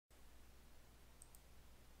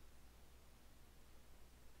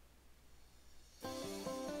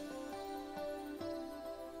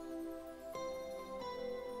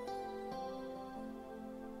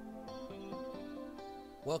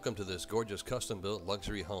Welcome to this gorgeous custom-built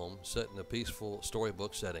luxury home set in a peaceful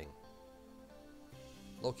storybook setting.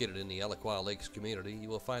 Located in the ALAQUA Lakes community, you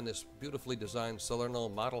will find this beautifully designed Salerno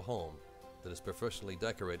model home that is professionally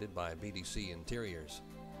decorated by BDC Interiors.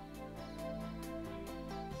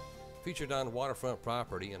 Featured on waterfront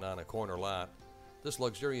property and on a corner lot, this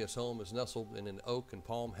luxurious home is nestled in an oak and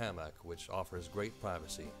palm hammock which offers great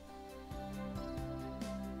privacy.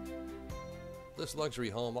 This luxury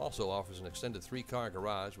home also offers an extended 3-car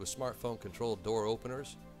garage with smartphone-controlled door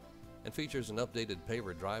openers and features an updated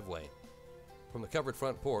pavered driveway. From the covered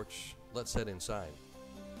front porch, let's head inside.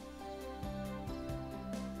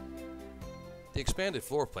 The expanded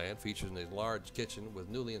floor plan features an enlarged kitchen with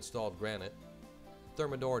newly installed granite,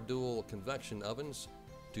 Thermador Dual Convection Ovens,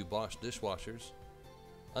 2 Bosch dishwashers,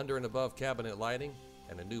 under and above cabinet lighting,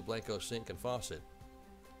 and a new Blanco sink and faucet.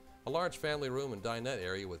 A large family room and dinette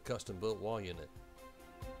area with custom-built wall unit.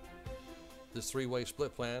 This 3-way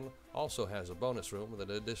split plan also has a bonus room with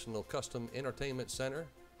an additional custom entertainment center,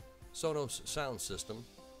 SONOS sound system,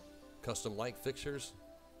 custom light fixtures,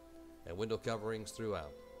 and window coverings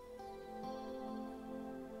throughout.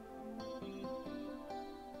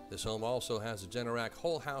 This home also has a Generac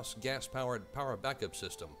whole house gas-powered power backup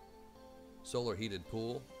system, solar heated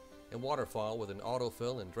pool, and waterfall with an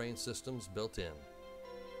autofill and drain systems built in.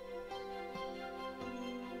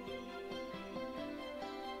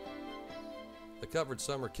 The covered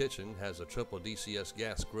summer kitchen has a triple DCS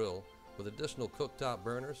gas grill with additional cooktop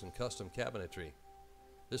burners and custom cabinetry.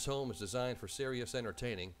 This home is designed for serious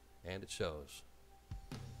entertaining, and it shows.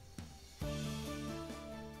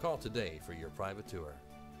 Call today for your private tour.